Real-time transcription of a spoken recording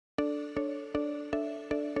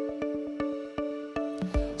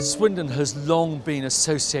Swindon has long been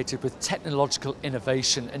associated with technological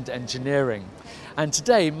innovation and engineering, and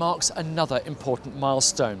today marks another important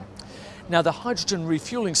milestone. Now, the hydrogen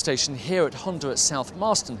refuelling station here at Honda at South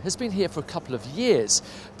Marston has been here for a couple of years,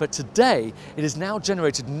 but today it is now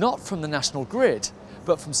generated not from the national grid,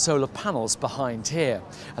 but from solar panels behind here.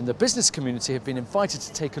 And the business community have been invited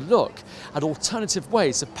to take a look at alternative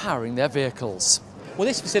ways of powering their vehicles. Well,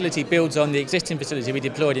 this facility builds on the existing facility we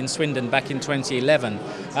deployed in Swindon back in 2011.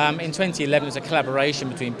 In 2011 it was a collaboration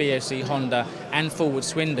between BOC, Honda and Forward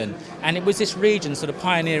Swindon, and it was this region's sort of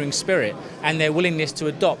pioneering spirit and their willingness to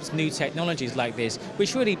adopt new technologies like this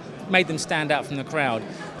which really made them stand out from the crowd.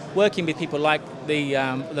 Working with people like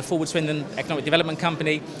the Forward Swindon Economic Development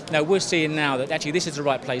Company, we're seeing now that actually this is the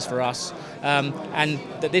right place for us, and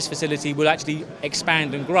that this facility will actually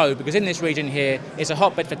expand and grow, because in this region here it's a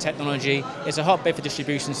hotbed for technology, it's a hotbed for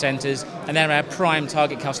distribution centres, and they're our prime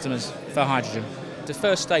target customers for hydrogen. The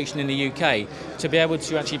first station in the UK to be able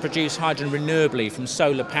to actually produce hydrogen renewably from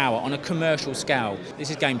solar power on a commercial scale. This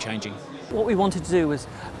is game changing. What we wanted to do was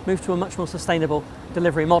move to a much more sustainable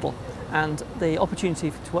delivery model, and the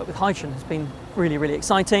opportunity to work with hydrogen has been really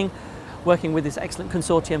exciting. Working with this excellent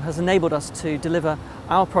consortium has enabled us to deliver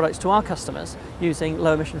our products to our customers using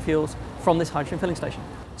low emission fuels from this hydrogen filling station.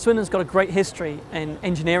 Swindon's got a great history in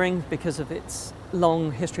engineering because of its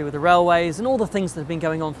long history with the railways and all the things that have been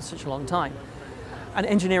going on for such a long time. And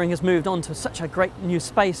engineering has moved on to such a great new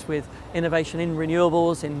space with innovation in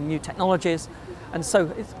renewables, in new technologies, and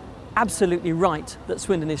so it's absolutely right that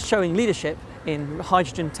Swindon is showing leadership in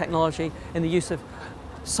hydrogen technology, in the use of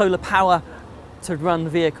solar power to run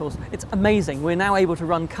vehicles. It's amazing. We're now able to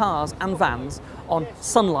run cars and vans on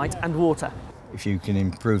sunlight and water. If you can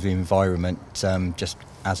improve the environment just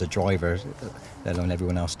as a driver, let alone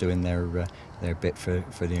everyone else doing their bit for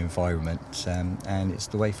the environment, and it's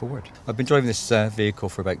the way forward. I've been driving this vehicle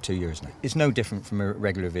for about 2 years now. It's no different from a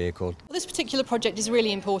regular vehicle. Well, this particular project is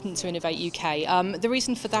really important to Innovate UK. The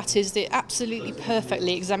reason for that is that it absolutely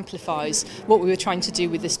perfectly exemplifies what we were trying to do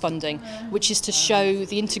with this funding, which is to show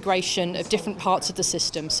the integration of different parts of the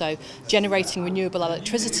system, so generating renewable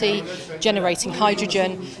electricity, generating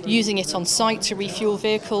hydrogen, using it on site to refuel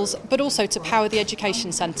vehicles, but also to power the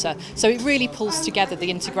education centre. So it really pulls together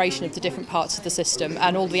the integration of the different parts of the system,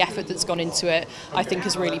 and all the effort that's gone into it, I think,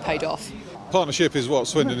 has really paid off. Partnership is what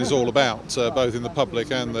Swindon is all about, both in the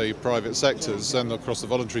public and the private sectors and across the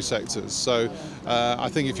voluntary sectors. So I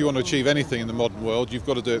think if you want to achieve anything in the modern world, you've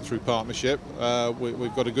got to do it through partnership.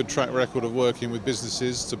 We've got a good track record of working with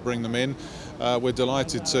businesses to bring them in. We're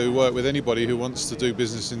delighted to work with anybody who wants to do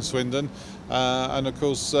business in Swindon, and of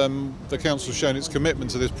course the council's shown its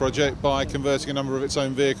commitment to this project by converting a number of its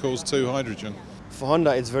own vehicles to hydrogen. For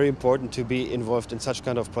Honda, it's very important to be involved in such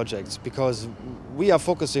kind of projects, because we are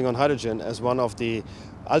focusing on hydrogen as one of the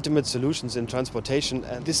ultimate solutions in transportation.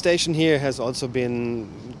 And this station here has also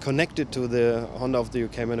been connected to the Honda of the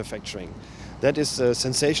UK manufacturing. That is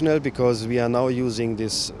sensational, because we are now using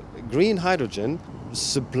this green hydrogen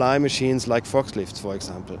supply machines like forklifts, for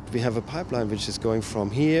example. We have a pipeline which is going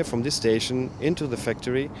from here, from this station, into the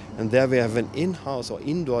factory, and there we have an in-house or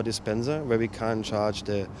indoor dispenser where we can charge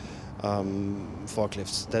the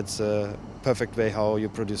forklifts. That's a perfect way how you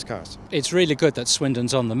produce cars. It's really good that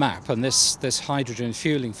Swindon's on the map, and this hydrogen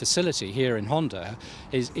fueling facility here in Honda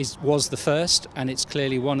was the first, and it's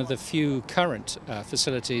clearly one of the few current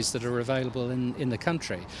facilities that are available in the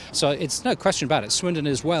country. So it's no question about it, Swindon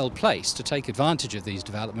is well placed to take advantage of these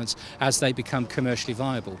developments as they become commercially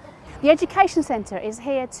viable. The Education Centre is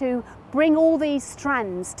here to bring all these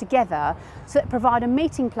strands together so that provide a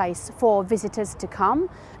meeting place for visitors to come,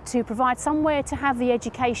 to provide somewhere to have the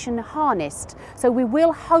education harnessed. So we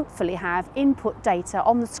will hopefully have input data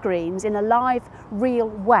on the screens in a live, real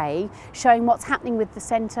way, showing what's happening with the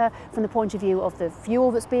centre from the point of view of the fuel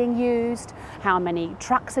that's being used, how many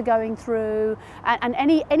trucks are going through, and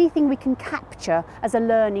anything we can capture as a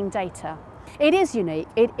learning data. It is unique,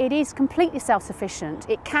 it is completely self-sufficient,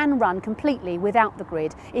 it can run completely without the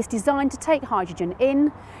grid. It's designed to take hydrogen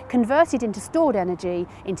in, convert it into stored energy,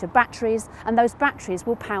 into batteries, and those batteries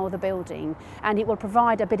will power the building. And it will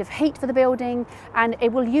provide a bit of heat for the building, and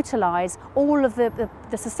it will utilise all of the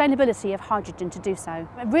sustainability of hydrogen to do so.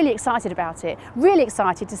 I'm really excited about it, really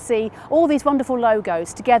excited to see all these wonderful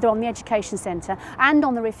logos together on the Education Centre and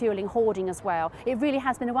on the refuelling hoarding as well. It really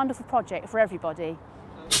has been a wonderful project for everybody.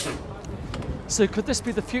 So could this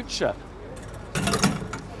be the future?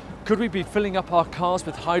 Could we be filling up our cars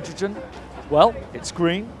with hydrogen? Well, it's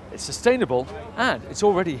green, it's sustainable, and it's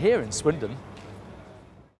already here in Swindon.